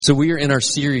So we are in our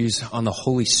series on the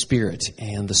Holy Spirit,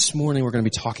 and this morning we're going to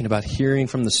be talking about hearing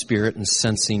from the Spirit and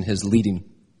sensing His leading.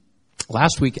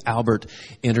 Last week, Albert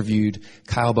interviewed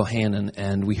Kyle Bohannon,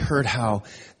 and we heard how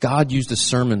God used a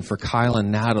sermon for Kyle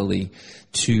and Natalie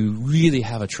to really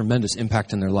have a tremendous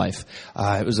impact in their life.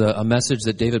 It was a message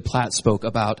that David Platt spoke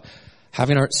about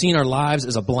seeing our lives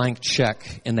as a blank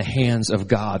check in the hands of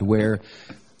God, where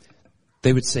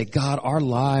they would say, God, our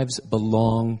lives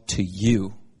belong to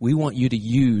you. We want you to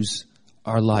use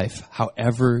our life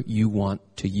however you want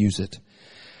to use it.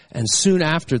 And soon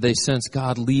after, they sensed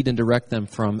God lead and direct them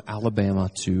from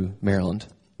Alabama to Maryland.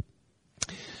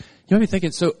 You might be thinking,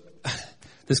 so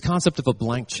this concept of a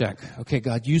blank check. Okay,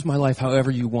 God, use my life however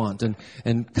you want.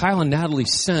 And Kyle and Natalie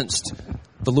sensed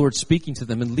the Lord speaking to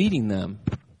them and leading them.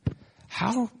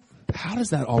 How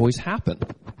does that always happen?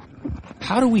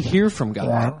 How do we hear from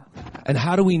God? And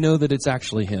how do we know that it's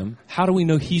actually Him? How do we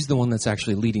know He's the one that's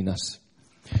actually leading us?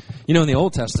 You know, in the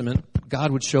Old Testament,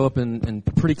 God would show up in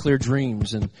pretty clear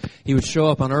dreams, and He would show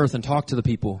up on earth and talk to the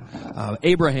people.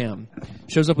 Abraham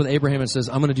shows up with Abraham and says,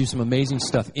 I'm going to do some amazing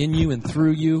stuff in you and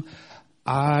through you.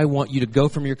 I want you to go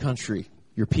from your country,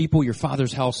 your people, your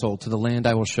father's household to the land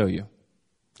I will show you.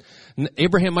 And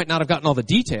Abraham might not have gotten all the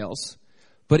details,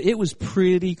 but it was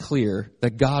pretty clear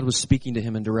that God was speaking to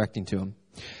him and directing to him.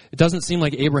 It doesn't seem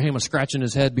like Abraham was scratching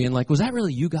his head being like, was that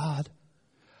really you, God?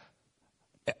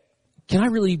 Can I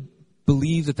really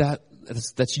believe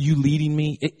that's you leading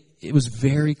me? It was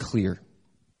very clear.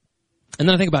 And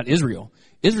then I think about Israel.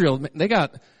 Israel, they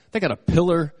got a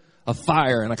pillar of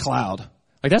fire and a cloud.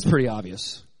 Like, that's pretty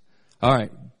obvious. All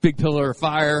right, big pillar of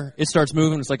fire. It starts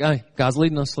moving. It's like, hey, God's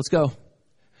leading us. Let's go.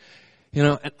 You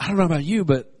know, and I don't know about you,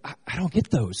 but I don't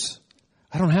get those.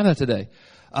 I don't have that today.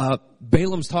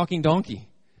 Balaam's talking donkey.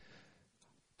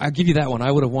 I'll give you that one.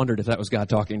 I would have wondered if that was God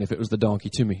talking, if it was the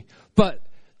donkey to me. But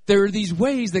there are these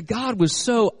ways that God was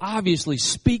so obviously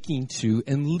speaking to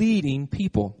and leading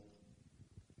people.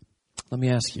 Let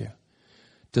me ask you,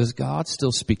 does God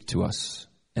still speak to us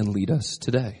and lead us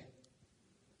today?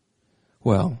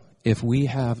 Well, if we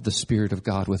have the Spirit of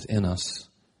God within us,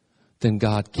 then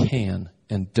God can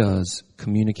and does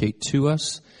communicate to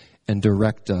us and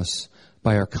direct us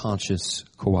by our conscious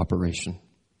cooperation.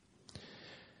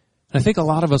 And I think a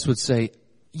lot of us would say,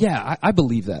 yeah, I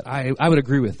believe that. I would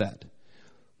agree with that.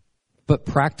 But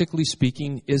practically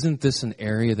speaking, isn't this an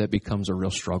area that becomes a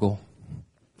real struggle?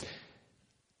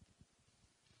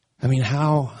 I mean,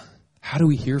 how do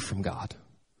we hear from God?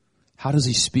 How does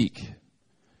He speak?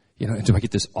 You know, do I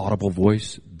get this audible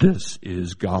voice? This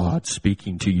is God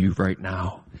speaking to you right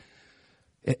now.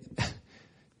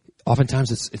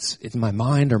 Oftentimes it's in my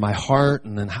mind or my heart,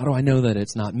 and then how do I know that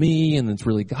it's not me and it's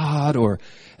really God, or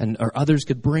others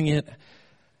could bring it?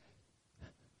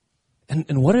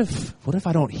 And what if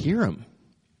I don't hear Him?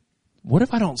 What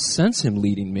if I don't sense Him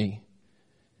leading me?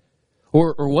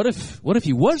 Or what if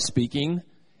He was speaking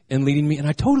and leading me and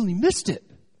I totally missed it?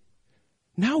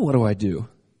 Now what do I do?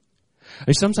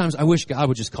 Sometimes I wish God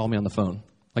would just call me on the phone.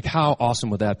 Like, how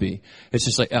awesome would that be? It's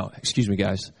just like, oh, excuse me,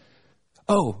 guys.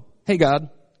 Oh, hey, God.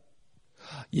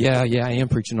 Yeah, I am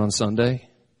preaching on Sunday.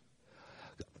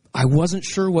 I wasn't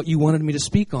sure what you wanted me to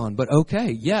speak on, but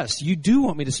okay, yes, you do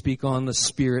want me to speak on the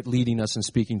Spirit leading us and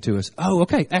speaking to us. Oh,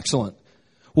 okay, excellent.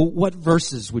 Well, what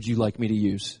verses would you like me to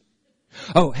use?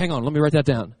 Oh, hang on, let me write that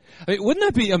down. I mean, wouldn't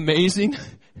that be amazing?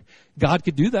 God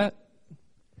could do that.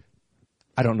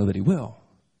 I don't know that He will,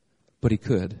 but He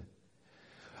could.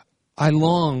 I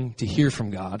long to hear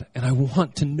from God, and I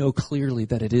want to know clearly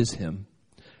that it is Him,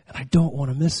 and I don't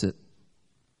want to miss it.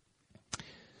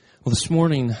 Well, this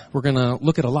morning, we're going to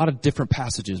look at a lot of different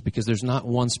passages because there's not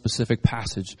one specific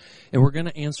passage. And we're going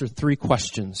to answer 3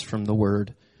 questions from the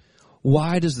Word.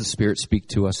 Why does the Spirit speak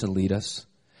to us and lead us?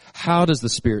 How does the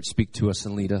Spirit speak to us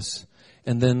and lead us?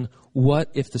 And then, what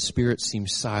if the Spirit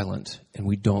seems silent and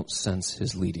we don't sense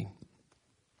His leading?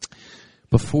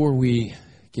 Before we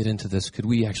get into this, could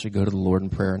we actually go to the Lord in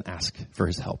prayer and ask for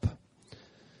His help?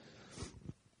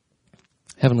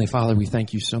 Heavenly Father, we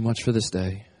thank You so much for this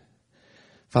day.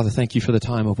 Father, thank You for the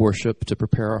time of worship to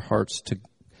prepare our hearts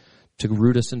to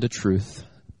root us into truth.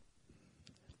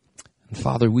 And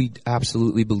Father, we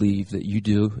absolutely believe that You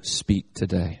do speak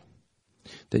today,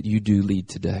 that You do lead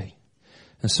today.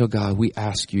 And so, God, we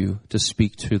ask You to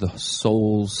speak to the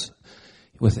souls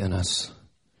within us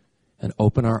and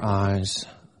open our eyes,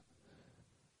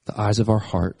 the eyes of our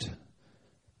heart,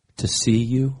 to see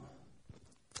You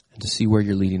and to see where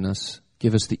You're leading us.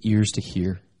 Give us the ears to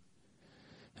hear.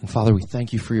 And Father, we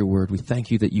thank You for Your word. We thank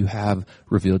You that You have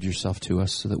revealed Yourself to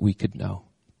us so that we could know.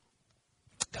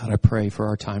 God, I pray for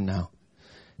our time now.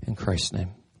 In Christ's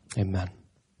name, amen.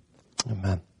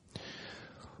 Amen.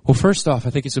 Well, first off,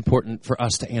 I think it's important for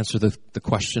us to answer the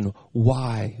question,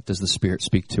 why does the Spirit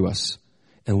speak to us?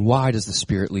 And why does the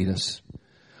Spirit lead us?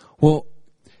 Well,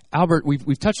 Albert,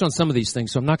 we've touched on some of these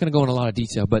things, so I'm not going to go into a lot of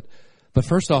detail, but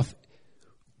first off,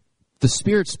 the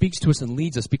Spirit speaks to us and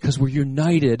leads us because we're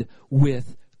united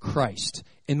with Christ,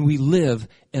 and we live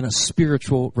in a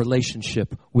spiritual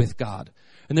relationship with God.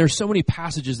 And there are so many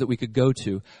passages that we could go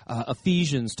to.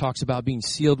 Ephesians talks about being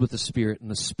sealed with the Spirit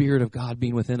and the Spirit of God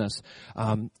being within us.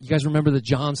 You guys remember the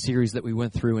John series that we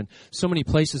went through, and so many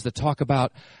places that talk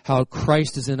about how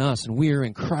Christ is in us and we are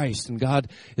in Christ, and God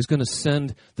is going to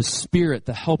send the Spirit,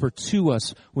 the Helper, to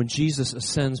us when Jesus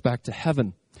ascends back to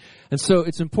heaven. And so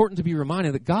it's important to be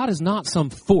reminded that God is not some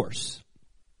force.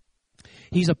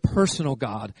 He's a personal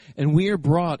God, and we are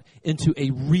brought into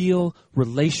a real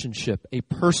relationship, a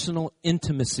personal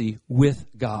intimacy with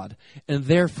God, and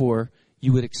therefore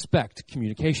you would expect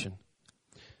communication.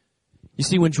 You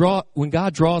see, when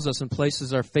God draws us and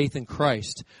places our faith in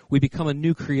Christ, we become a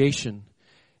new creation,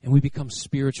 and we become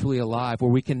spiritually alive, where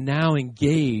we can now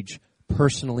engage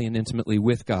personally and intimately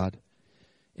with God,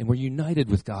 and we're united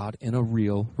with God in a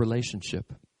real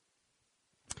relationship.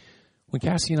 When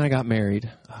Cassie and I got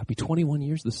married, it'll be 21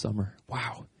 years this summer.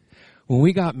 Wow. When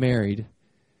we got married,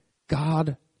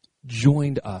 God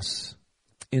joined us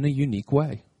in a unique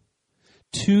way.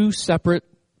 Two separate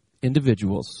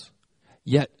individuals,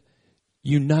 yet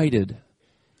united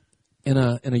in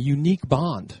a unique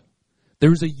bond.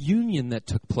 There was a union that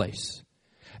took place.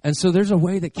 And so there's a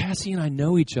way that Cassie and I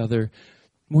know each other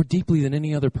more deeply than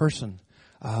any other person.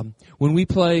 When we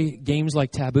play games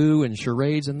like Taboo and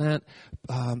charades and that,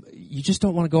 you just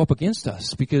don't want to go up against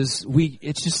us because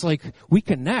it's just like we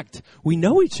connect. We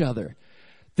know each other.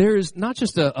 There is not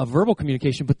just a verbal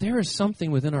communication, but there is something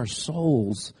within our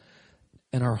souls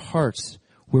and our hearts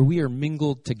where we are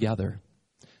mingled together.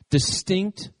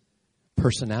 Distinct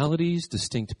personalities,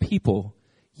 distinct people,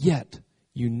 yet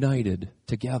united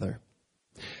together.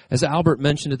 As Albert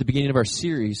mentioned at the beginning of our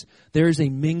series, there is a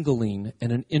mingling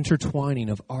and an intertwining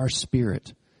of our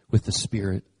spirit with the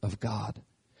Spirit of God.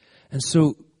 And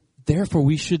so, therefore,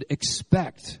 we should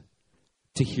expect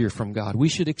to hear from God. We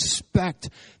should expect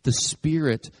the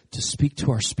Spirit to speak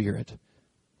to our spirit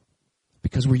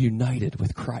because we're united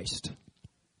with Christ.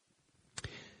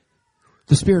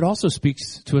 The Spirit also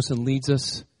speaks to us and leads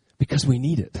us because we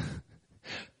need it.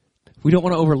 We don't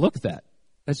want to overlook that.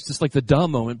 That's just like the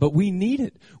dumb moment, but we need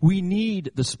it. We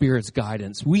need the Spirit's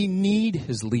guidance. We need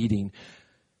His leading.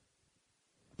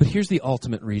 But here's the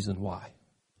ultimate reason why.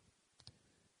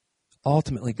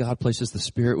 Ultimately, God places the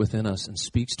Spirit within us and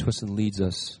speaks to us and leads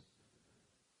us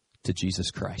to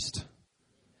Jesus Christ.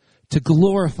 To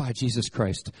glorify Jesus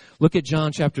Christ. Look at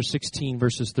John chapter 16,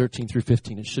 verses 13 through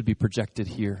 15. It should be projected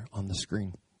here on the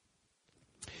screen.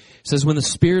 It says, "When the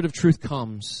Spirit of truth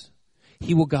comes,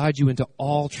 He will guide you into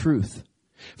all truth.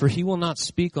 For He will not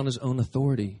speak on His own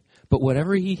authority, but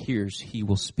whatever He hears, He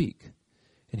will speak.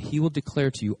 And He will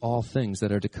declare to you all things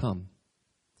that are to come.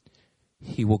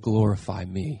 He will glorify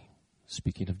me,"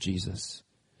 speaking of Jesus,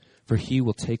 "for He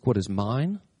will take what is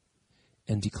mine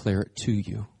and declare it to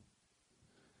you."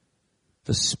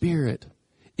 The Spirit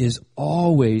is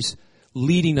always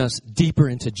leading us deeper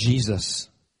into Jesus,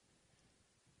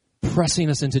 pressing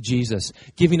us into Jesus,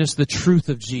 giving us the truth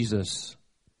of Jesus,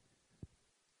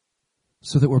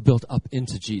 so that we're built up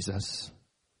into Jesus.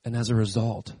 And as a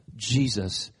result,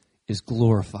 Jesus is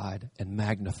glorified and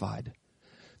magnified.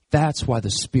 That's why the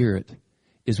Spirit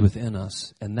is within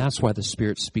us, and that's why the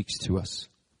Spirit speaks to us.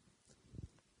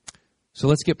 So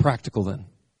let's get practical then.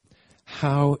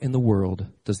 How in the world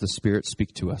does the Spirit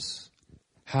speak to us?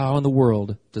 How in the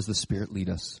world does the Spirit lead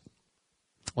us?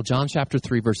 Well, John chapter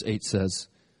 3, verse 8 says,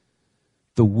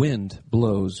 "The wind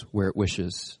blows where it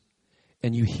wishes,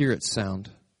 and you hear its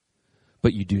sound,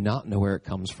 but you do not know where it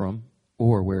comes from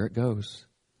or where it goes.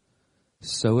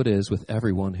 So it is with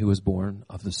everyone who is born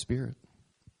of the Spirit."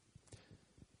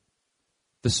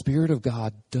 The Spirit of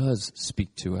God does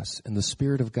speak to us, and the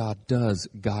Spirit of God does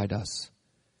guide us.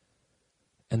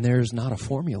 And there's not a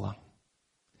formula.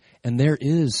 And there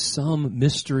is some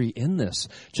mystery in this.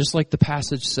 Just like the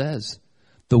passage says,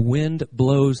 the wind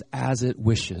blows as it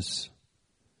wishes.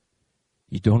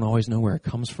 You don't always know where it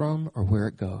comes from or where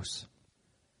it goes.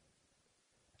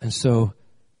 And so,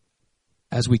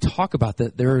 as we talk about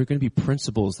that, there are going to be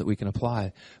principles that we can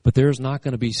apply, but there's not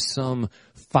going to be some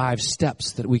 5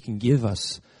 steps that we can give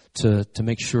us to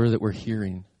make sure that we're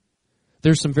hearing.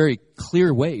 There's some very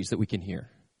clear ways that we can hear,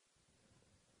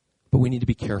 but we need to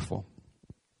be careful.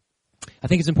 I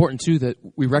think it's important, too, that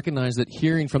we recognize that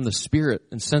hearing from the Spirit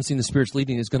and sensing the Spirit's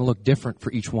leading is going to look different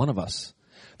for each one of us,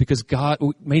 because God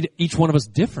made each one of us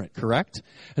different, correct?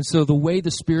 And so the way the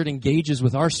Spirit engages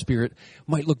with our spirit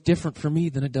might look different for me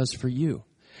than it does for you.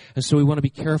 And so we want to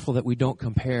be careful that we don't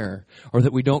compare, or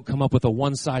that we don't come up with a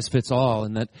one-size-fits-all,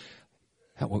 and that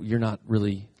you're not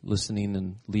really listening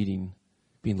and leading,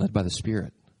 being led by the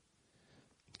Spirit.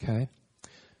 Okay?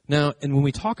 Now, and when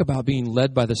we talk about being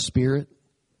led by the Spirit,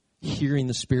 hearing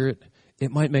the Spirit,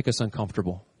 it might make us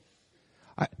uncomfortable.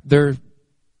 There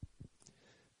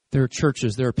are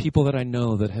churches, there are people that I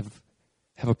know that have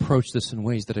approached this in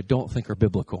ways that I don't think are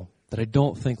biblical, that I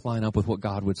don't think line up with what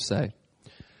God would say.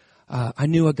 I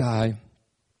knew a guy,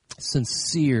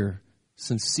 sincere,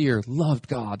 loved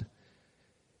God,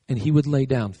 and he would lay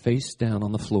down, face down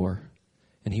on the floor,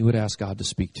 and he would ask God to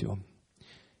speak to him.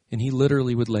 And he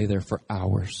literally would lay there for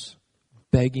hours,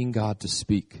 begging God to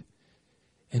speak.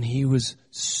 And he was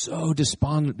so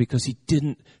despondent because he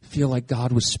didn't feel like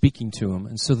God was speaking to him.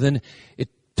 And so then it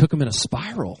took him in a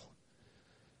spiral.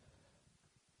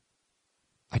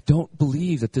 I don't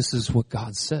believe that this is what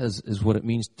God says is what it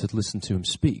means to listen to him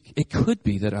speak. It could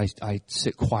be that I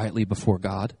sit quietly before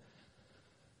God.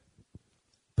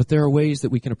 But there are ways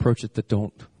that we can approach it that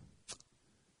don't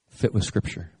fit with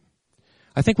Scripture.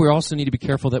 I think we also need to be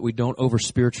careful that we don't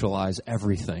over-spiritualize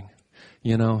everything.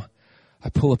 You know, I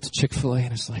pull up to Chick-fil-A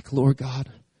and it's like, Lord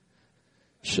God,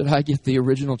 should I get the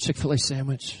original Chick-fil-A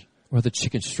sandwich or the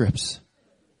chicken strips?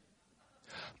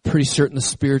 Pretty certain the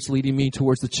Spirit's leading me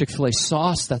towards the Chick-fil-A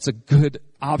sauce. That's a good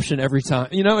option every time.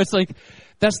 You know, it's like,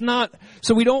 that's not,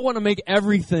 so we don't want to make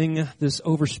everything this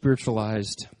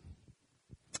over-spiritualized.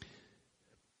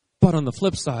 But on the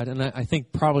flip side, and I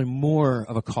think probably more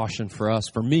of a caution for us,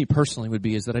 for me personally would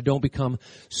be, is that I don't become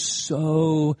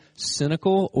so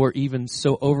cynical or even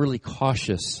so overly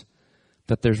cautious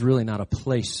that there's really not a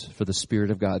place for the Spirit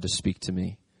of God to speak to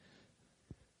me.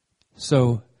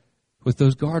 So with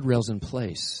those guardrails in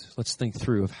place, let's think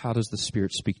through of how does the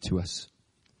Spirit speak to us.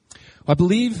 I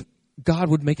believe God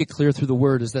would make it clear through the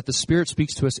Word is that the Spirit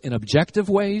speaks to us in objective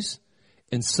ways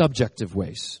and subjective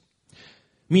ways.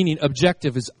 Meaning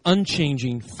objective is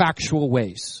unchanging, factual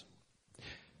ways.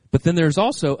 But then there's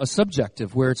also a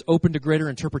subjective where it's open to greater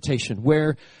interpretation,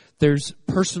 where there's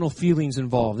personal feelings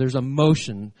involved, there's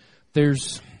emotion,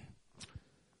 there's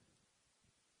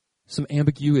some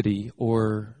ambiguity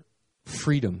or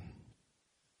freedom.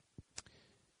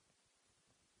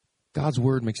 God's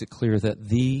Word makes it clear that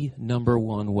the number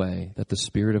one way that the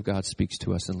Spirit of God speaks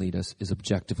to us and leads us is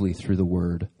objectively through the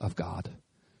Word of God.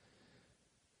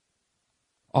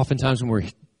 Oftentimes when we're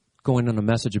going on a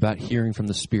message about hearing from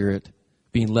the Spirit,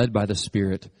 being led by the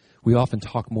Spirit, we often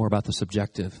talk more about the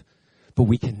subjective. But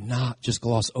we cannot just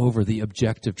gloss over the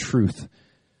objective truth.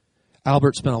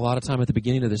 Albert spent a lot of time at the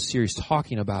beginning of this series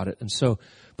talking about it. And so,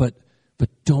 but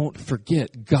don't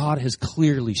forget, God has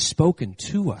clearly spoken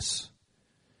to us.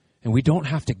 And we don't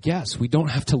have to guess. We don't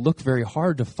have to look very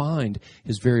hard to find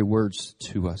His very words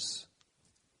to us.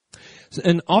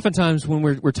 And oftentimes when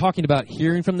we're talking about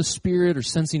hearing from the Spirit or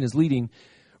sensing His leading,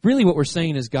 really what we're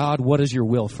saying is, God, what is your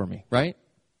will for me, right?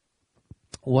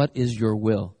 What is your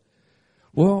will?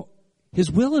 Well,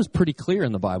 His will is pretty clear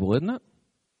in the Bible, isn't it?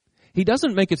 He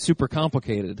doesn't make it super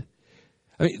complicated.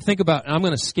 I mean, think about, I'm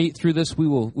going to skate through this. We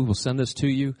will send this to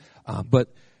you. But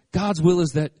God's will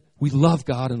is that we love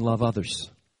God and love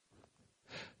others.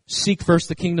 Seek first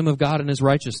the kingdom of God and His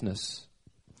righteousness.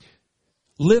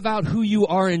 Live out who you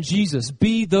are in Jesus.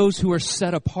 Be those who are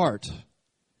set apart.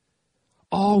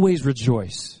 Always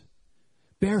rejoice.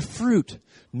 Bear fruit.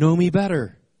 Know me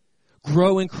better.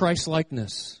 Grow in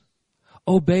Christ-likeness.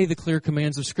 Obey the clear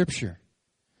commands of Scripture.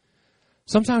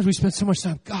 Sometimes we spend so much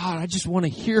time, God, I just want to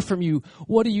hear from you.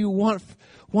 What do you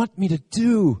want me to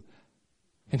do?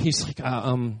 And He's like,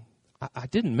 I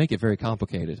didn't make it very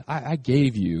complicated. I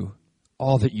gave you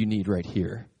all that you need right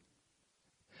here.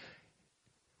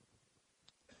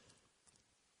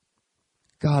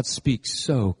 God speaks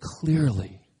so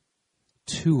clearly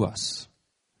to us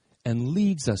and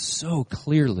leads us so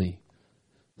clearly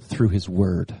through His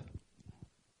Word.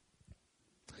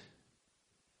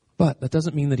 But that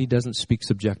doesn't mean that He doesn't speak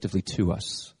subjectively to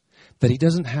us, that He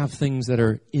doesn't have things that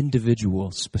are individual,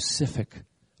 specific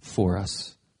for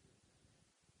us.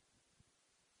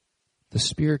 The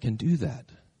Spirit can do that.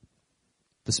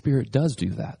 The Spirit does do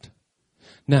that.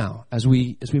 Now, as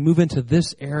we move into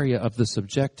this area of the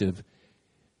subjective,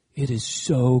 it is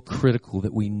so critical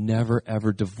that we never,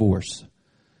 ever divorce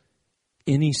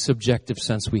any subjective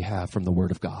sense we have from the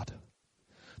Word of God.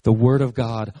 The Word of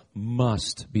God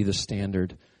must be the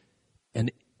standard.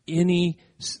 And any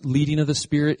leading of the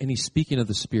Spirit, any speaking of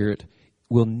the Spirit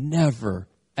will never,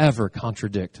 ever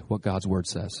contradict what God's Word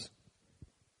says.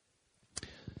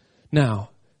 Now,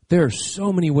 There are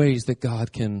so many ways that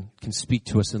God can speak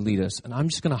to us and lead us, and I'm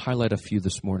just going to highlight a few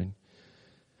this morning.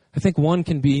 I think one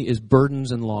is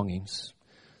burdens and longings.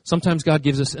 Sometimes God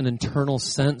gives us an internal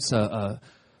sense, an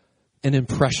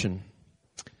impression.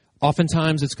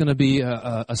 Oftentimes it's going to be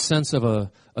a sense of a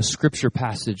scripture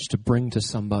passage to bring to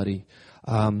somebody.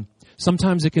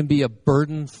 Sometimes it can be a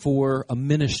burden for a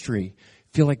ministry.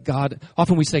 Feel like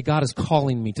often we say God is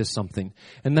calling me to something.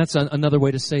 And that's another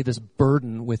way to say this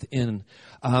burden within.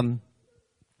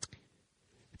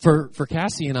 For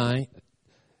Cassie and I,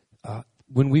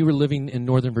 when we were living in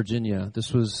Northern Virginia,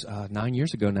 this was 9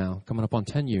 years ago now, coming up on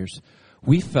 10 years,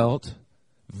 we felt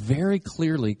very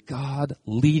clearly God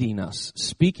leading us,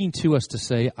 speaking to us to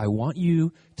say, I want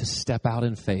you to step out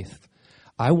in faith.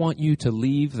 I want you to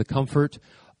leave the comfort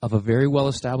of a very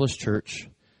well-established church.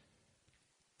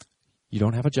 You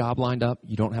don't have a job lined up.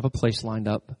 You don't have a place lined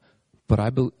up.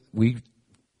 But we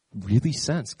really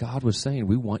sense God was saying,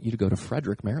 we want you to go to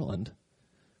Frederick, Maryland,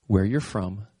 where you're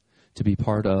from, to be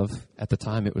part of, at the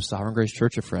time it was Sovereign Grace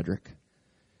Church of Frederick,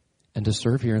 and to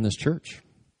serve here in this church.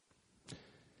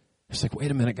 It's like,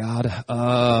 wait a minute, God,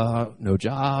 no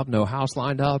job, no house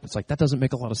lined up. It's like, that doesn't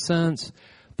make a lot of sense.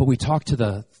 But we talked to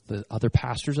the other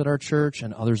pastors at our church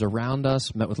and others around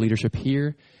us, met with leadership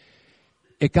here.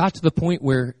 It got to the point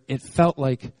where it felt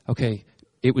like, okay,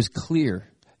 it was clear.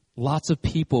 Lots of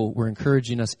people were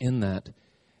encouraging us in that.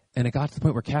 And it got to the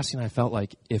point where Cassie and I felt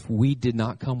like if we did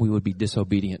not come, we would be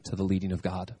disobedient to the leading of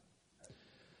God.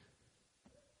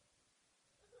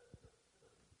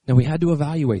 Now, we had to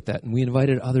evaluate that, and we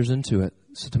invited others into it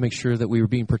so to make sure that we were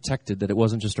being protected, that it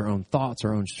wasn't just our own thoughts,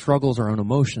 our own struggles, our own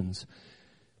emotions.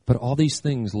 But all these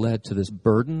things led to this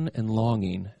burden and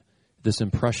longing, this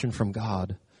impression from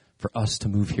God for us to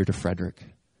move here to Frederick.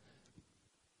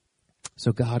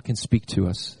 So God can speak to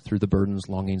us through the burdens,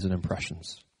 longings, and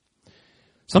impressions.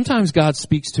 Sometimes God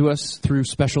speaks to us through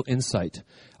special insight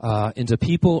into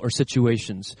people or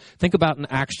situations. Think about in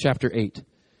Acts chapter 8. It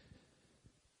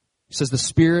says, the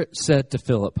Spirit said to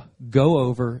Philip, go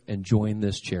over and join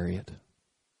this chariot.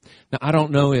 Now, I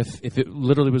don't know if it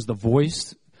literally was the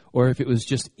voice or if it was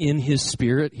just in his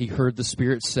spirit, he heard the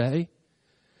Spirit say.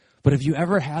 But have you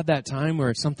ever had that time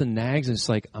where something nags and it's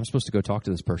like, I'm supposed to go talk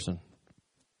to this person?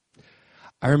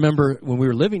 I remember when we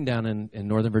were living down in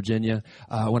Northern Virginia,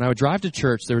 when I would drive to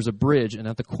church, there was a bridge, and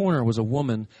at the corner was a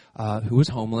woman who was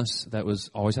homeless that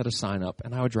always had a sign up.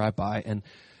 And I would drive by, and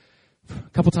a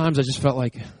couple times I just felt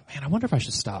like, man, I wonder if I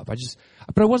should stop. But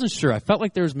I wasn't sure. I felt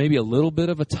like there was maybe a little bit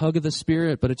of a tug of the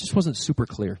Spirit, but it just wasn't super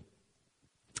clear.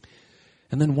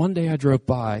 And then one day I drove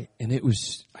by, and it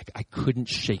was like I couldn't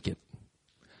shake it.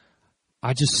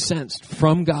 I just sensed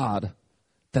from God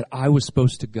that I was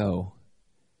supposed to go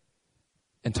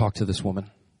and talk to this woman.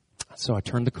 So I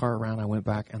turned the car around, I went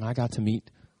back, and I got to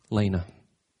meet Lena,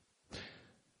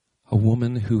 a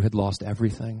woman who had lost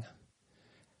everything.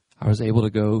 I was able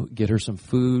to go get her some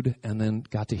food and then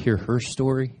got to hear her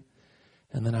story.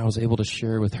 And then I was able to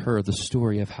share with her the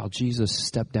story of how Jesus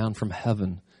stepped down from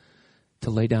heaven to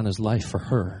lay down his life for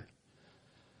her.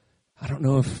 I don't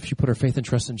know if she put her faith and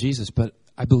trust in Jesus, but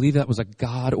I believe that was a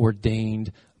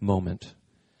God-ordained moment,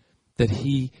 that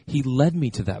he led me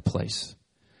to that place.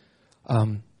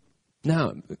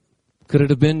 Now, could it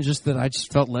have been just that I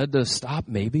just felt led to stop?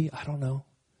 Maybe. I don't know.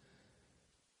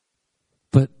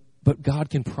 But God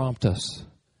can prompt us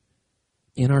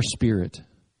in our spirit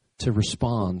to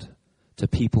respond to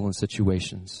people and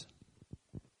situations.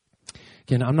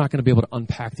 Again, I'm not going to be able to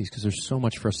unpack these because there's so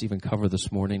much for us to even cover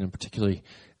this morning, and particularly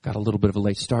got a little bit of a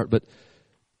late start. But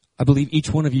I believe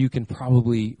each one of you can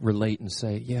probably relate and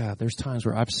say, yeah, there's times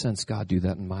where I've sensed God do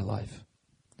that in my life.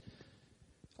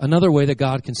 Another way that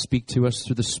God can speak to us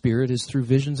through the Spirit is through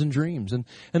visions and dreams. And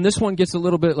this one gets a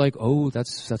little bit like, oh,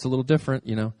 that's a little different,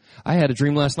 you know. I had a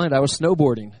dream last night. I was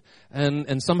snowboarding.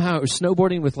 And somehow it was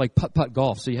snowboarding with like putt-putt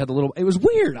golf. So you had it was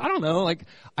weird. I don't know. Like,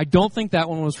 I don't think that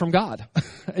one was from God.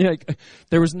 Like,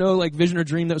 there was no like vision or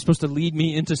dream that was supposed to lead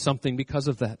me into something because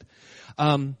of that.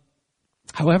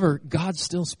 However, God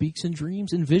still speaks in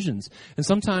dreams and visions. And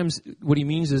sometimes what he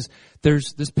means is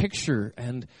there's this picture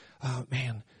and,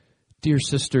 dear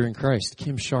sister in Christ,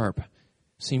 Kim Sharp,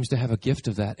 seems to have a gift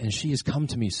of that. And she has come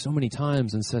to me so many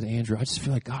times and said, Andrew, I just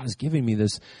feel like God is giving me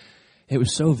this. It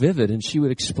was so vivid. And she would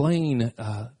explain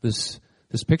this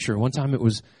picture. One time it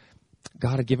was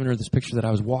God had given her this picture that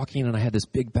I was walking and I had this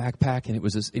big backpack and it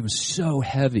was so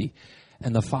heavy.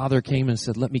 And the Father came and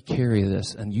said, let me carry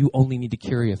this. And you only need to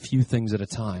carry a few things at a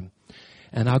time.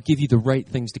 And I'll give you the right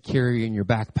things to carry in your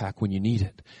backpack when you need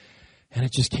it. And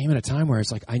it just came at a time where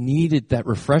it's like I needed that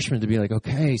refreshment to be like,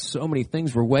 okay, so many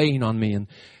things were weighing on me. And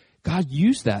God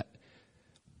used that.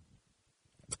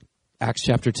 Acts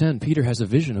chapter 10, Peter has a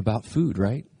vision about food,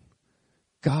 right?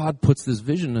 God puts this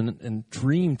vision and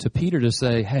dream to Peter to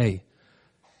say, hey,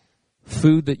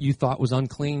 food that you thought was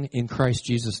unclean in Christ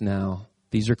Jesus now,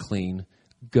 these are clean.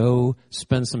 Go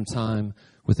spend some time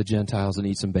with the Gentiles and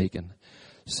eat some bacon.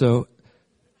 So,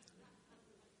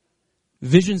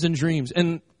 visions and dreams.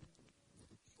 And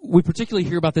we particularly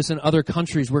hear about this in other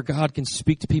countries where God can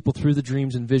speak to people through the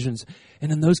dreams and visions.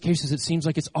 And in those cases, it seems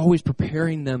like it's always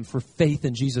preparing them for faith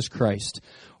in Jesus Christ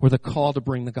or the call to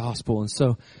bring the gospel. And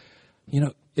so,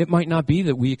 it might not be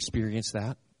that we experience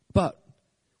that, but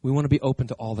we want to be open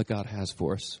to all that God has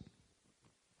for us.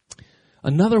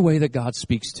 Another way that God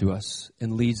speaks to us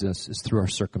and leads us is through our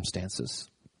circumstances.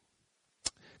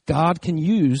 God can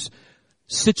use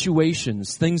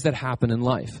situations, things that happen in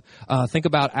life. Think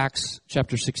about Acts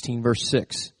chapter 16, verse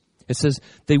 6. It says,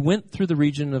 they went through the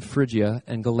region of Phrygia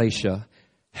and Galatia,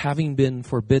 having been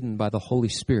forbidden by the Holy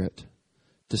Spirit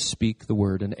to speak the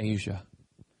word in Asia.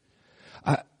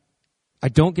 I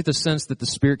don't get the sense that the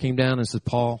Spirit came down and said,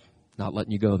 Paul, not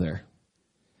letting you go there.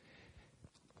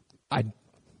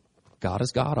 God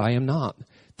is God, I am not.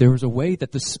 There was a way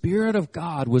that the Spirit of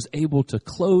God was able to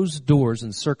close doors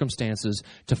and circumstances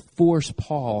to force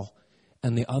Paul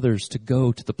and the others to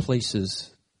go to the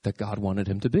places that God wanted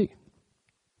him to be.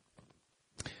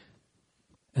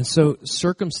 And so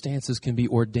circumstances can be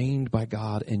ordained by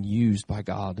God and used by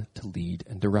God to lead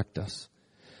and direct us.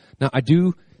 Now, I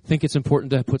do think it's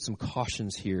important to put some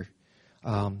cautions here.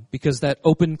 Because that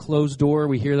open, closed door,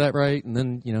 we hear that, right? And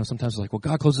then, sometimes it's like, well,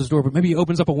 God closes the door, but maybe he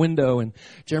opens up a window, and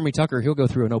Jeremy Tucker, he'll go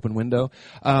through an open window.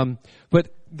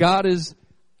 But God is,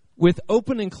 with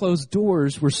open and closed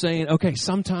doors, we're saying, okay,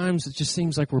 sometimes it just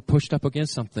seems like we're pushed up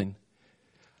against something.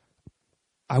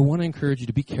 I want to encourage you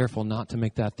to be careful not to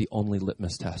make that the only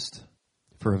litmus test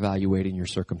for evaluating your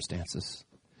circumstances.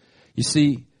 You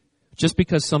see, just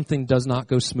because something does not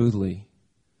go smoothly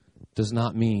does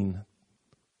not mean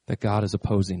that God is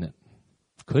opposing it.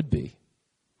 Could be.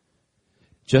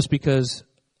 Just because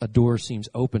a door seems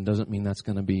open doesn't mean that's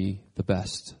going to be the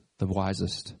best, the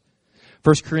wisest.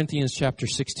 1 Corinthians chapter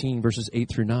 16, verses 8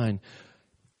 through 9,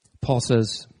 Paul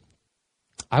says,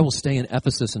 I will stay in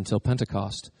Ephesus until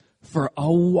Pentecost, for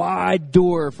a wide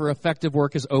door for effective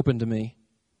work is open to me,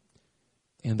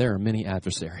 and there are many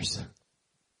adversaries.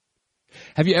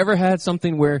 Have you ever had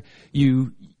something where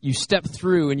you step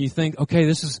through and you think, okay,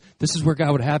 this is where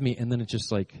God would have me, and then it's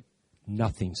just like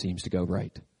nothing seems to go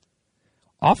right?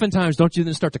 Oftentimes, don't you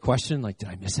then start to question, like, did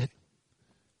I miss it?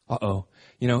 Uh-oh.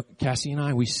 Cassie and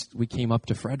I, we came up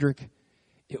to Frederick.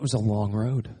 It was a long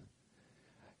road.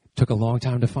 It took a long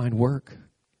time to find work.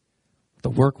 The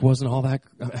work wasn't all that,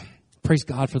 praise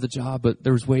God for the job, but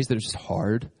there was ways that it was just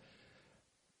hard.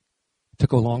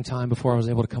 Took a long time before I was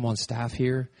able to come on staff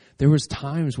here. There was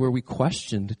times where we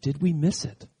questioned, did we miss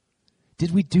it?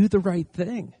 Did we do the right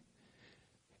thing?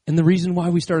 And the reason why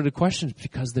we started to question is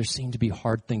because there seemed to be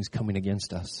hard things coming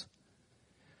against us.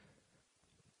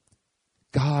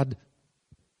 God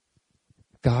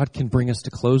can bring us to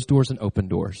closed doors and open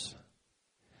doors.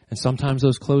 And sometimes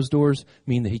those closed doors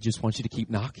mean that he just wants you to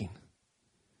keep knocking.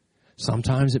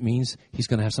 Sometimes it means he's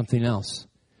going to have something else.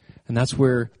 And that's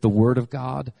where the Word of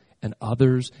God and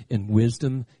others in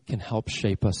wisdom can help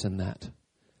shape us in that.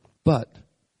 But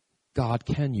God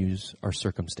can use our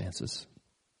circumstances.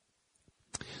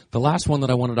 The last one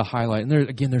that I wanted to highlight, and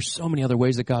there's so many other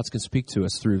ways that God can speak to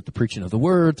us through the preaching of the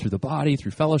Word, through the body,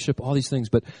 through fellowship, all these things.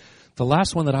 But the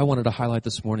last one that I wanted to highlight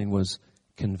this morning was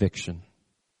conviction.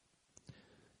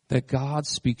 That God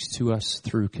speaks to us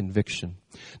through conviction.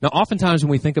 Now, oftentimes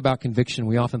when we think about conviction,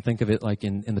 we often think of it like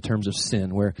in the terms of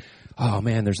sin, where, oh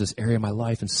man, there's this area of my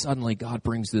life, and suddenly God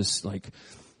brings this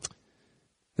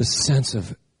sense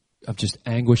of just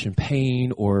anguish and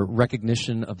pain, or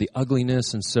recognition of the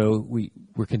ugliness, and so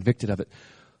we're convicted of it.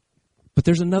 But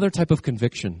there's another type of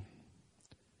conviction.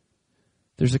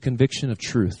 There's a conviction of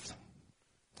truth,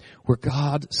 where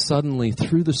God suddenly,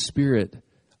 through the Spirit,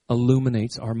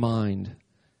 illuminates our mind,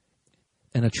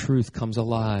 and a truth comes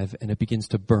alive, and it begins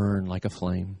to burn like a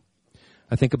flame.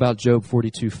 I think about Job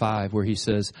 42:5, where he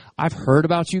says, I've heard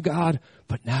about you, God,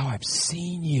 but now I've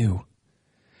seen you.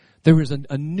 There is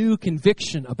a new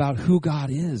conviction about who God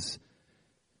is.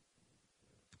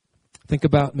 Think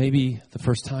about maybe the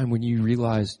first time when you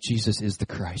realize Jesus is the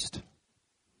Christ.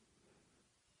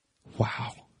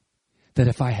 Wow. That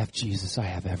if I have Jesus, I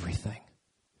have everything.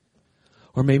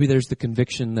 Or maybe there's the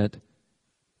conviction that,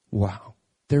 wow,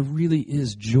 there really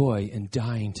is joy in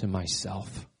dying to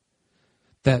myself.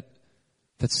 That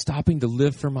stopping to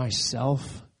live for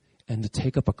myself and to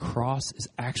take up a cross is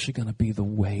actually going to be the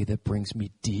way that brings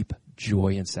me deep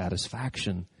joy and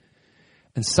satisfaction.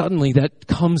 And suddenly that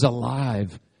comes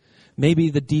alive. Maybe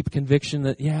the deep conviction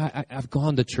that, I've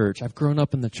gone to church. I've grown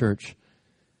up in the church.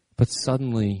 But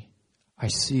suddenly I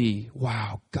see,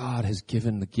 wow, God has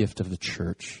given the gift of the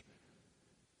church.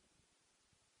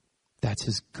 That's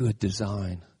his good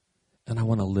design. And I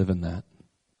want to live in that.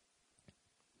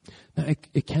 Now,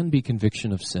 it can be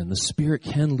conviction of sin. The Spirit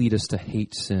can lead us to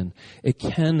hate sin. It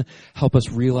can help us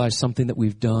realize something that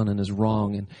we've done and is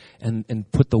wrong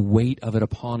and put the weight of it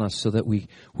upon us so that we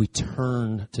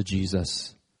turn to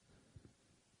Jesus.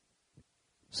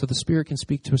 So the Spirit can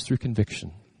speak to us through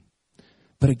conviction.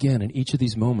 But again, in each of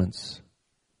these moments,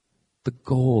 the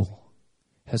goal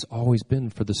has always been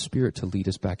for the Spirit to lead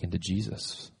us back into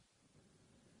Jesus.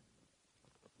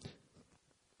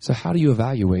 So how do you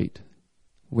evaluate?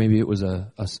 Maybe it was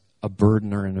a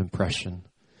burden or an impression.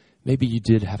 Maybe you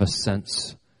did have a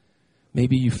sense.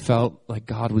 Maybe you felt like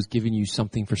God was giving you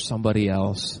something for somebody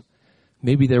else.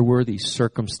 Maybe there were these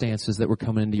circumstances that were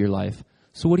coming into your life.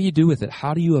 So what do you do with it?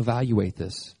 How do you evaluate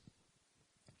this?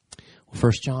 Well,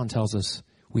 1 John tells us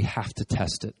we have to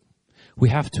test it. We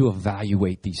have to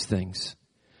evaluate these things.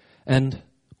 And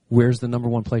where's the number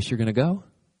one place you're going to go?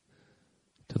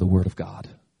 To the Word of God.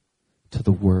 To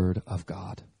the Word of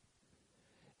God.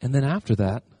 And then after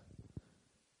that,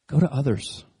 go to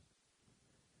others.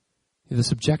 The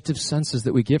subjective senses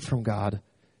that we get from God,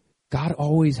 God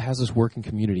always has us work in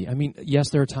community. I mean, yes,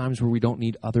 there are times where we don't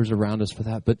need others around us for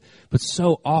that, but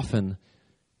so often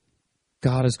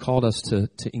God has called us to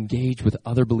engage with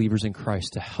other believers in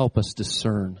Christ to help us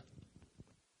discern.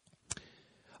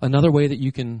 Another way that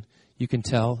you can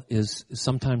tell is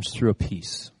sometimes through a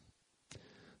peace.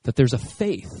 That there's a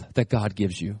faith that God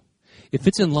gives you. If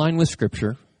it's in line with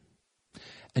Scripture,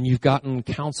 and you've gotten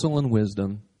counsel and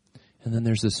wisdom, and then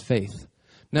there's this faith.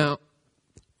 Now,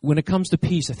 when it comes to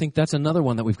peace, I think that's another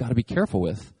one that we've got to be careful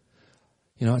with.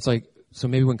 You know, it's like, so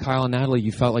maybe when Kyle and Natalie,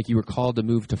 you felt like you were called to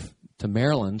move to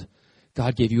Maryland,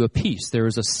 God gave you a peace. There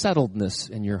was a settledness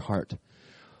in your heart.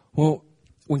 Well,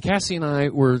 when Cassie and I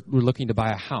were looking to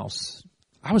buy a house,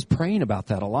 I was praying about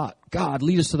that a lot. God,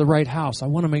 lead us to the right house. I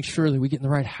want to make sure that we get in the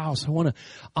right house. I want to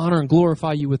honor and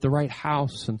glorify you with the right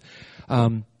house.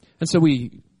 And so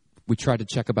we tried to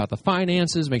check about the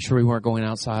finances, make sure we weren't going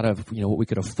outside of, what we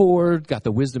could afford, got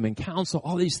the wisdom and counsel,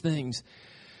 all these things.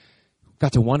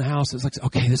 Got to one house, it was like,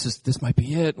 okay, this might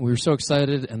be it. And we were so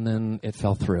excited, and then it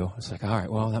fell through. It's like, all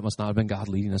right, well, that must not have been God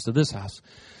leading us to this house.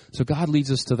 So God leads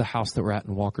us to the house that we're at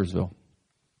in Walkersville.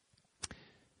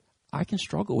 I can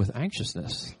struggle with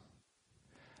anxiousness.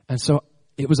 And so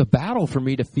it was a battle for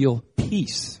me to feel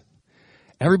peace.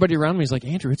 Everybody around me is like,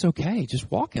 Andrew, it's okay.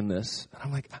 Just walk in this. And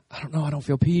I'm like, I don't know. I don't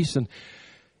feel peace. And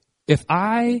if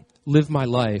I live my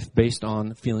life based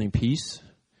on feeling peace,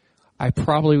 I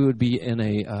probably would be in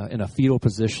a fetal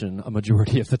position a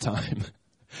majority of the time.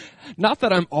 Not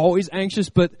that I'm always anxious,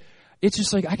 but it's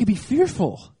just like I could be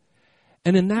fearful.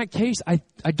 And in that case, I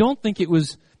don't think it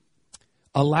was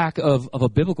a lack of a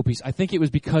biblical peace. I think it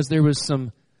was because there was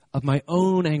some of my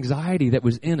own anxiety that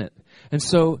was in it. And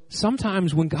so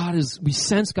sometimes when we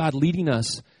sense God leading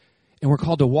us and we're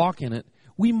called to walk in it,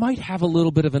 we might have a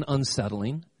little bit of an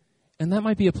unsettling. And that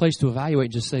might be a place to evaluate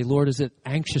and just say, Lord, is it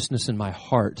anxiousness in my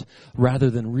heart rather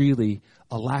than really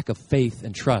a lack of faith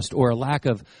and trust or a lack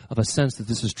of a sense that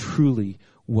this is truly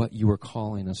what you are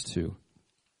calling us to?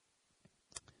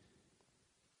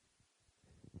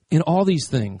 In all these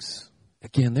things,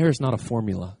 again, there is not a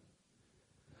formula.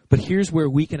 But here's where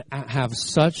we can have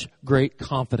such great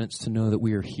confidence to know that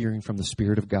we are hearing from the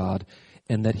Spirit of God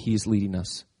and that He's leading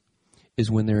us,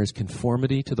 is when there is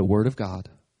conformity to the Word of God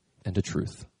and to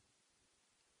truth.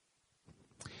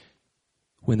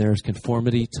 When there is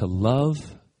conformity to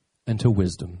love and to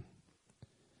wisdom.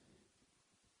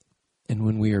 And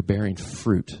when we are bearing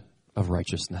fruit of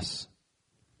righteousness.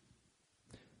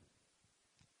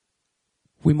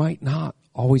 We might not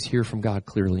always hear from God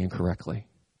clearly and correctly.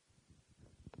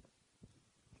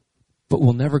 But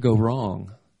we'll never go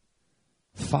wrong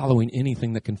following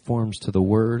anything that conforms to the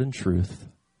Word and truth,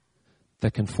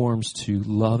 that conforms to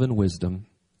love and wisdom,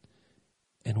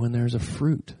 and when there's a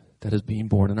fruit that is being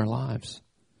born in our lives.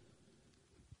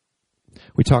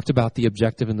 We talked about the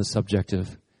objective and the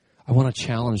subjective. I want to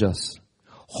challenge us.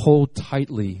 Hold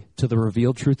tightly to the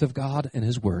revealed truth of God and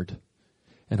His Word,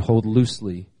 and hold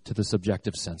loosely to the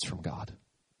subjective sense from God.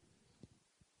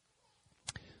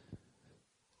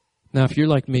 Now, if you're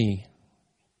like me,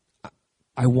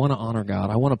 I want to honor God.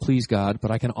 I want to please God,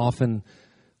 but I can often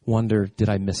wonder, did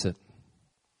I miss it?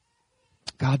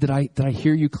 God, did I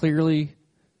hear you clearly?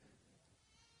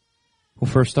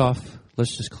 Well, first off,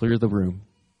 let's just clear the room.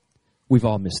 We've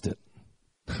all missed it.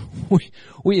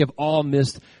 We have all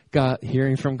missed God,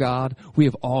 hearing from God. We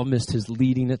have all missed His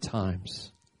leading at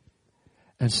times.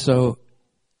 And so,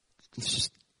 let's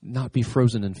just not be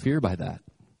frozen in fear by that.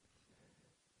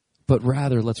 But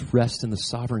rather, let's rest in the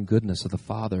sovereign goodness of the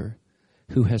Father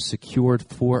who has secured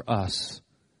for us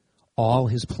all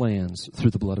His plans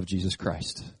through the blood of Jesus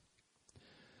Christ.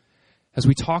 As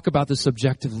we talk about this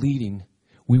subjective leading,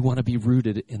 we want to be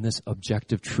rooted in this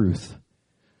objective truth.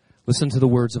 Listen to the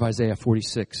words of Isaiah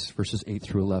 46, verses 8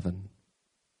 through 11.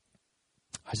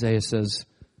 Isaiah says,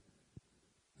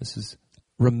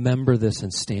 remember this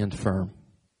and stand firm.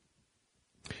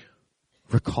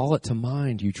 Recall it to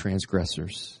mind, you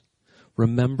transgressors.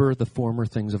 Remember the former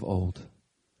things of old.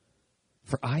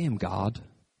 For I am God,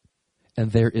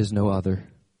 and there is no other.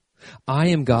 I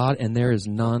am God, and there is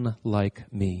none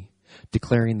like me,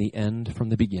 declaring the end from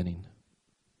the beginning,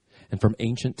 and from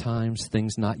ancient times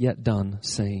things not yet done,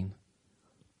 saying,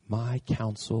 my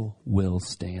counsel will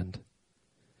stand,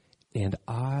 and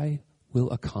I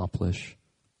will accomplish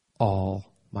all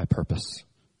my purpose.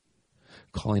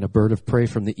 Calling a bird of prey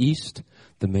from the east,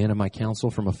 the man of my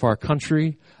counsel from a far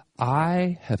country,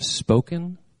 I have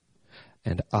spoken,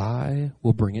 and I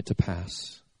will bring it to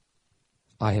pass.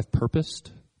 I have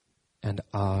purposed, and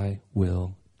I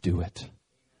will do it.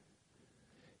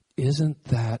 Isn't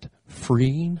that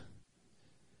freeing?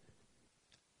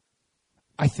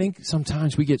 I think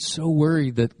sometimes we get so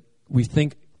worried that we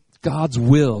think God's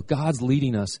will, God's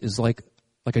leading us is like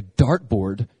a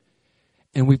dartboard,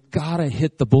 and we've got to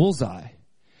hit the bullseye.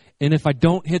 And if I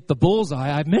don't hit the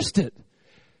bullseye, I've missed it.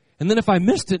 And then if I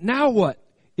missed it, now what?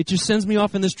 It just sends me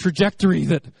off in this trajectory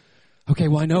that, okay,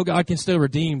 well, I know God can still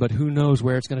redeem, but who knows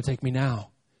where it's going to take me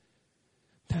now?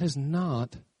 That is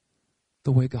not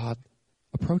the way God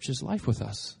approaches life with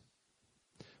us.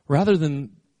 Rather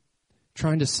than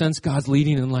trying to sense God's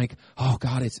leading and like, oh,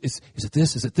 God, is it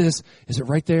this? Is it this? Is it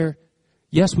right there?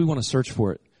 Yes, we want to search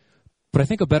for it. But I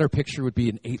think a better picture would be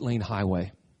an 8-lane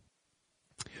highway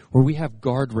where we have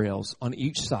guardrails on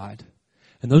each side.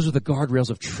 And those are the guardrails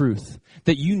of truth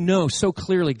that you know so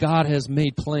clearly God has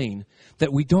made plain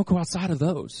that we don't go outside of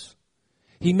those.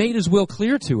 He made His will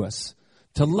clear to us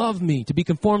to love me, to be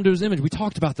conformed to His image. We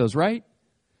talked about those, right?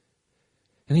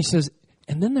 And He says,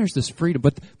 and then there's this freedom.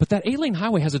 But that 8-lane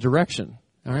highway has a direction,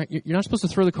 all right? You're not supposed to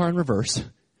throw the car in reverse.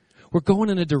 We're going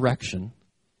in a direction.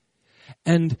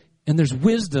 And there's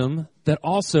wisdom that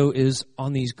also is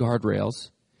on these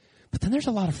guardrails. But then there's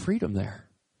a lot of freedom there.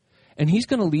 And He's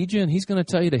going to lead you, and He's going to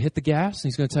tell you to hit the gas, and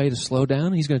He's going to tell you to slow down,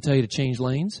 and He's going to tell you to change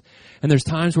lanes. And there's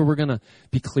times where we're going to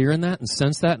be clear in that and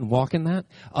sense that and walk in that.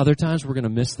 Other times we're going to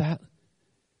miss that.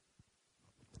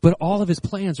 But all of His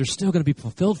plans are still going to be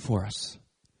fulfilled for us.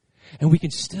 And we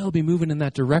can still be moving in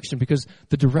that direction because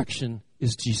the direction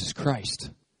is Jesus Christ.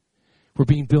 We're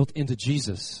being built into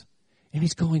Jesus, and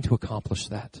He's going to accomplish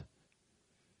that.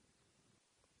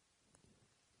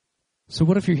 So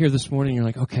what if you're here this morning and you're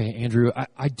like, okay, Andrew,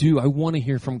 I want to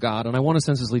hear from God, and I want to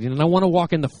sense His leading, and I want to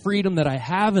walk in the freedom that I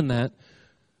have in that,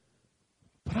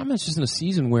 but I'm just in a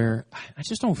season where I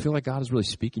just don't feel like God is really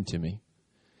speaking to me.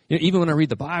 You know, even when I read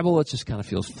the Bible, it just kind of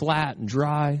feels flat and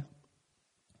dry.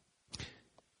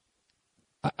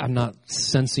 I'm not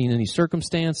sensing any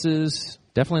circumstances,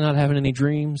 definitely not having any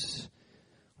dreams.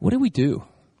 What do we do?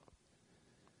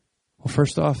 Well,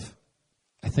 first off,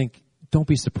 I think don't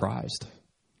be surprised.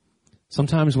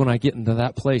 Sometimes when I get into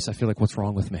that place, I feel like, what's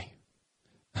wrong with me?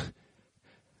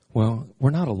 Well, we're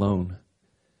not alone.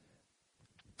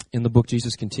 In the book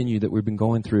Jesus Continued that we've been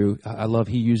going through, I love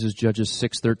He uses Judges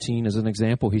 6:13 as an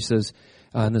example. He says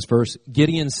in this verse,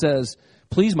 Gideon says,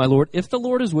 please, my Lord, if the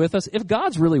Lord is with us, if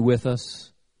God's really with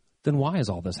us, then why has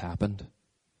all this happened?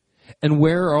 And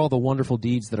where are all the wonderful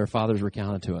deeds that our fathers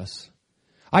recounted to us?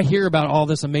 I hear about all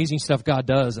this amazing stuff God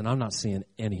does, and I'm not seeing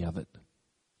any of it.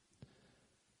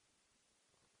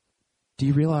 Do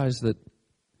you realize that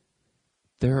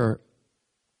there are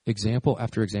example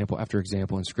after example after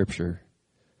example in Scripture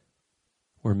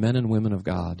where men and women of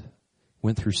God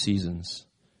went through seasons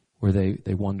where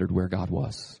they wondered where God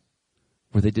was,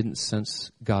 where they didn't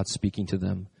sense God speaking to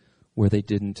them, where they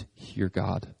didn't hear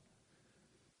God?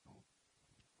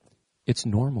 It's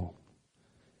normal.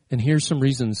 And here's some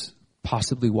reasons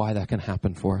possibly why that can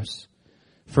happen for us.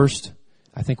 First,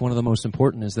 I think one of the most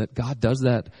important is that God does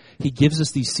that. He gives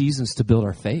us these seasons to build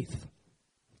our faith.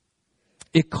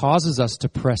 It causes us to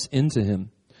press into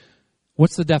Him.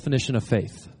 What's the definition of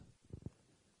faith?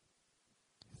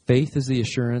 Faith is the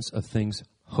assurance of things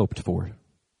hoped for,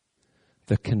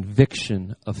 the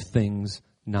conviction of things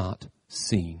not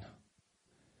seen.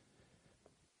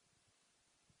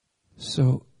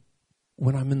 So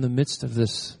when I'm in the midst of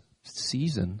this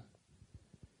season,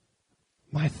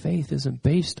 my faith isn't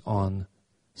based on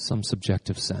some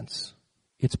subjective sense.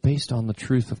 It's based on the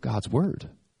truth of God's word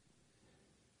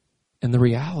and the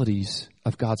realities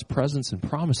of God's presence and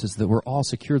promises that we're all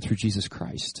secured through Jesus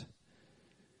Christ.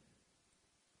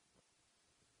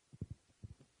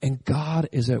 And God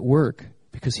is at work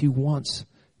because he wants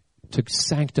to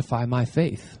sanctify my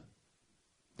faith.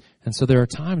 And so there are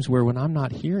times where when I'm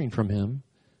not hearing from him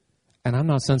and I'm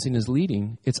not sensing his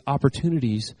leading, it's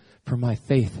opportunities for my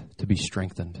faith to be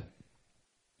strengthened.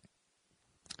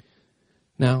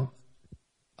 Now,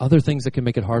 other things that can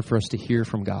make it hard for us to hear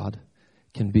from God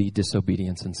can be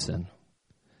disobedience and sin.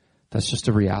 That's just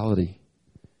a reality.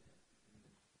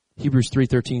 Hebrews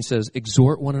 3:13 says,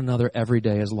 exhort one another every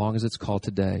day as long as it's called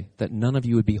today, that none of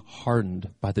you would be hardened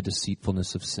by the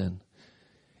deceitfulness of sin.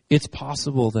 It's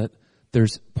possible that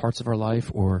there's parts of our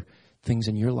life or things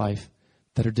in your life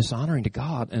that are dishonoring to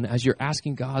God. And as you're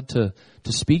asking God to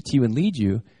speak to you and lead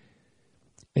you,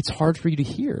 it's hard for you to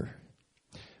hear.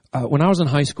 When I was in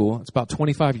high school, it's about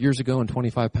 25 years ago and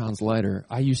 25 pounds lighter,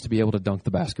 I used to be able to dunk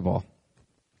the basketball.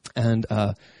 And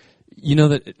you know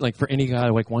that, like, for any guy,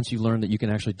 like, once you learn that you can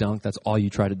actually dunk, that's all you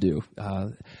try to do.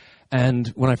 And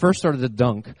when I first started to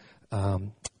dunk,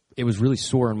 it was really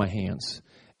sore in my hands.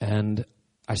 And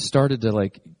I started to,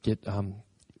 like, get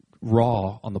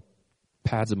raw on the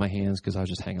pads of my hands because I was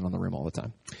just hanging on the rim all the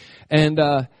time. And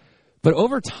but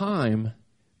over time,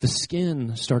 the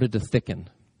skin started to thicken.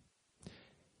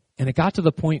 And it got to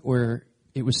the point where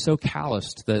it was so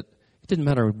calloused that it didn't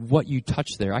matter what you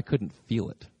touched there, I couldn't feel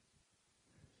it.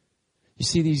 You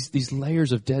see these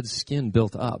layers of dead skin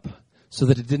built up so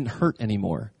that it didn't hurt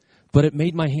anymore. But it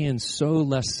made my hands so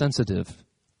less sensitive.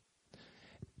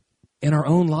 In our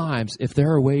own lives, if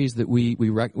there are ways that we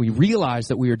realize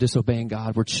that we are disobeying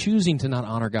God, we're choosing to not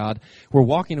honor God, we're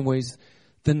walking in ways,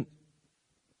 then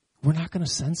we're not going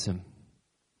to sense him.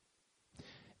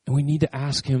 And we need to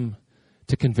ask him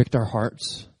to convict our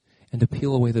hearts and to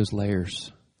peel away those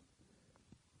layers.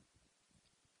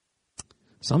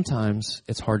 Sometimes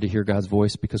it's hard to hear God's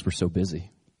voice because we're so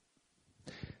busy.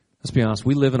 Let's be honest,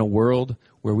 we live in a world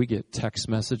where we get text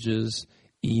messages,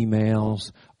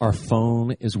 emails, our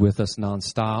phone is with us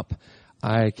nonstop.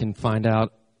 I can find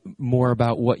out more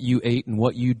about what you ate and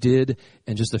what you did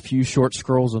in just a few short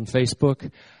scrolls on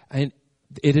Facebook. And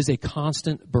it is a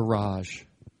constant barrage.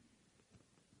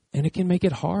 And it can make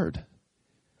it hard.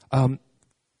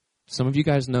 Some of you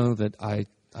guys know that I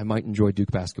might enjoy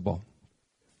Duke basketball.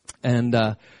 And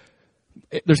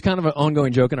there's kind of an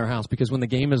ongoing joke in our house because when the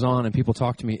game is on and people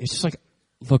talk to me, it's just like,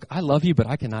 look, I love you, but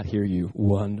I cannot hear you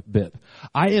one bit.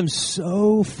 I am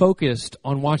so focused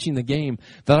on watching the game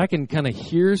that I can kind of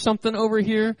hear something over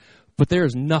here, but there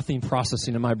is nothing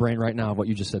processing in my brain right now of what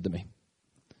you just said to me.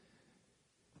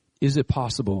 Is it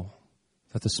possible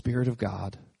that the Spirit of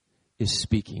God is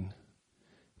speaking,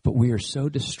 but we are so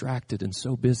distracted and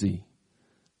so busy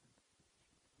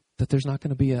that there's not going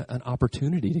to be an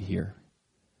opportunity to hear?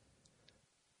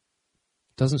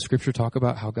 Doesn't Scripture talk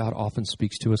about how God often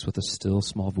speaks to us with a still,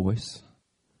 small voice?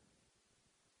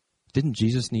 Didn't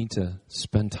Jesus need to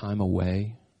spend time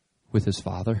away with his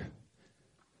Father?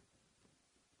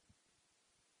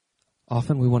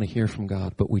 Often we want to hear from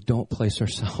God, but we don't place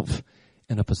ourselves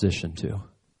in a position to.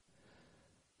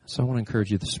 So I want to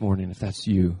encourage you this morning, if that's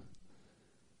you,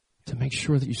 to make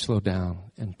sure that you slow down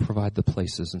and provide the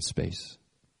places and space.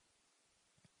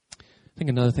 I think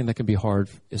another thing that can be hard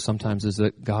is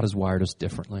that God has wired us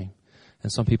differently.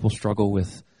 And some people struggle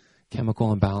with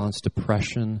chemical imbalance,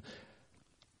 depression,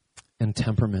 and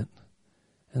temperament.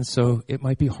 And so it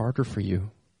might be harder for you.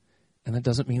 And that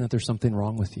doesn't mean that there's something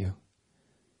wrong with you.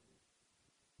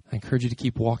 I encourage you to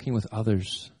keep walking with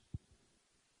others,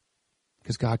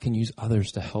 because God can use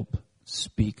others to help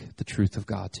speak the truth of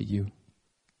God to you.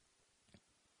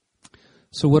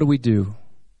 So what do we do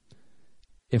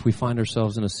if we find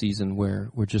ourselves in a season where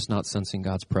we're just not sensing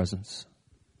God's presence?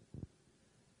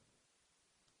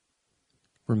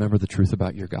 Remember the truth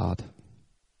about your God.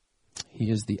 He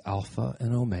is the Alpha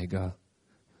and Omega,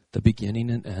 the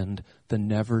beginning and end, the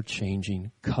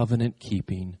never-changing,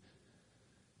 covenant-keeping,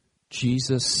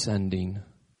 Jesus-sending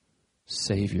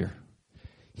Savior.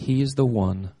 He is the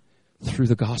one, through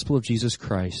the gospel of Jesus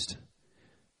Christ,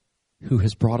 who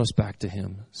has brought us back to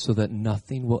him so that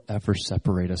nothing will ever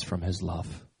separate us from his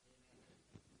love.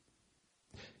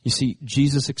 You see,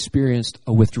 Jesus experienced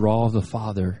a withdrawal of the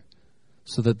Father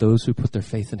so that those who put their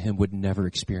faith in him would never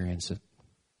experience it.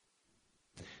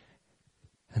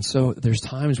 And so there's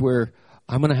times where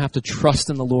I'm going to have to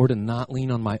trust in the Lord and not lean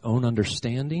on my own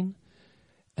understanding,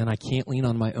 and I can't lean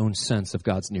on my own sense of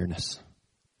God's nearness.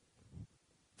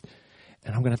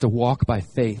 And I'm going to have to walk by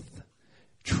faith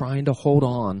trying to hold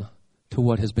on to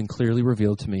what has been clearly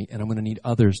revealed to me, and I'm going to need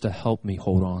others to help me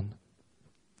hold on.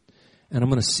 And I'm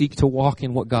going to seek to walk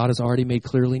in what God has already made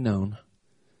clearly known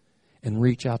and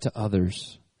reach out to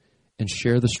others and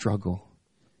share the struggle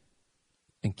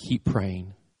and keep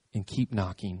praying and keep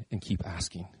knocking and keep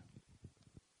asking.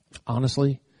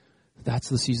 Honestly, that's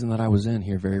the season that I was in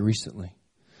here very recently.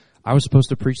 I was supposed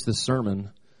to preach this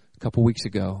sermon a couple weeks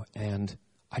ago, and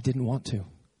I didn't want to.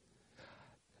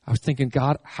 I was thinking,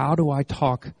 God, how do I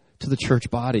talk to the church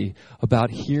body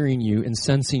about hearing you and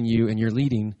sensing you and your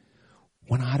leading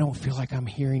when I don't feel like I'm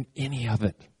hearing any of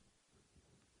it?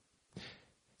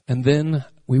 And then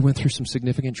we went through some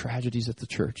significant tragedies at the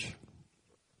church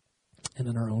and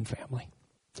in our own family.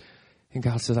 And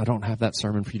God says, I don't have that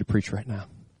sermon for you to preach right now.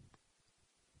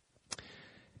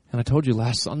 And I told you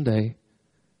last Sunday,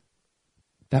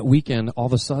 that weekend, all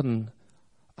of a sudden,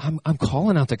 I'm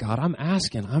calling out to God. I'm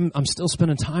asking. I'm still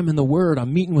spending time in the Word.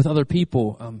 I'm meeting with other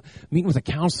people. I'm meeting with a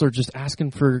counselor, just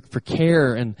asking for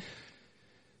care. And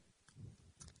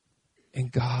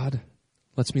God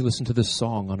lets me listen to this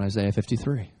song on Isaiah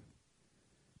 53.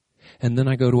 And then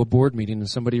I go to a board meeting and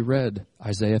somebody read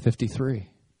Isaiah 53.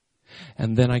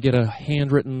 And then I get a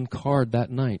handwritten card that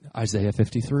night, Isaiah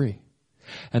 53.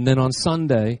 And then on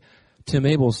Sunday, Tim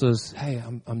Abel says, hey,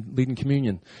 I'm leading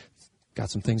communion. Got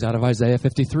some things out of Isaiah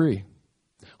 53.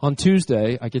 On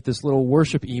Tuesday, I get this little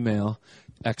worship email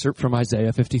excerpt from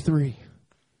Isaiah 53.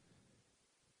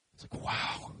 It's like,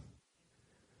 wow.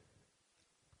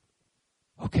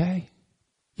 Okay.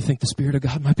 You think the Spirit of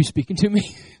God might be speaking to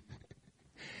me?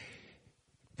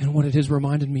 And what it has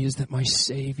reminded me is that my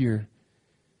Savior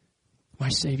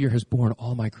has borne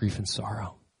all my grief and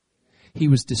sorrow. He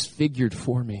was disfigured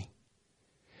for me.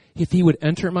 If he would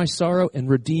enter my sorrow and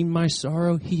redeem my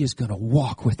sorrow, he is going to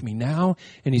walk with me now,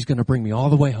 and he's going to bring me all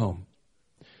the way home.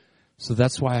 So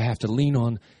that's why I have to lean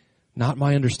on not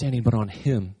my understanding, but on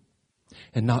him,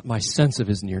 and not my sense of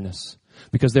his nearness.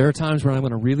 Because there are times where I'm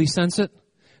going to really sense it,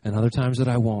 and other times that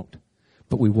I won't.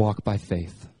 But we walk by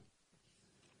faith.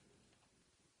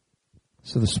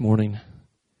 So this morning,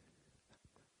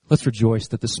 let's rejoice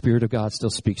that the Spirit of God still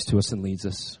speaks to us and leads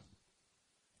us.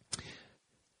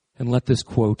 And let this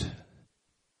quote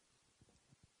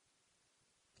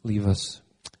leave us.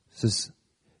 It says,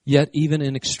 yet even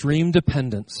in extreme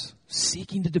dependence,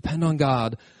 seeking to depend on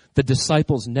God, the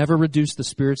disciples never reduced the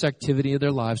Spirit's activity of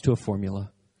their lives to a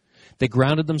formula. They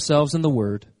grounded themselves in the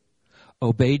Word,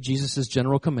 obeyed Jesus'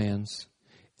 general commands,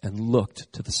 and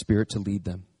looked to the Spirit to lead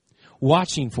them,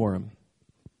 watching for him,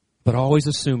 but always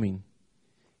assuming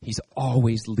he's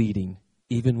always leading,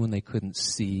 even when they couldn't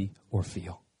see or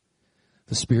feel.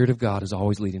 The Spirit of God is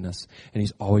always leading us, and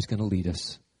he's always going to lead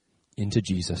us into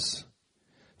Jesus,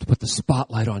 to put the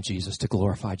spotlight on Jesus, to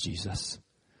glorify Jesus.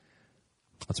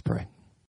 Let's pray.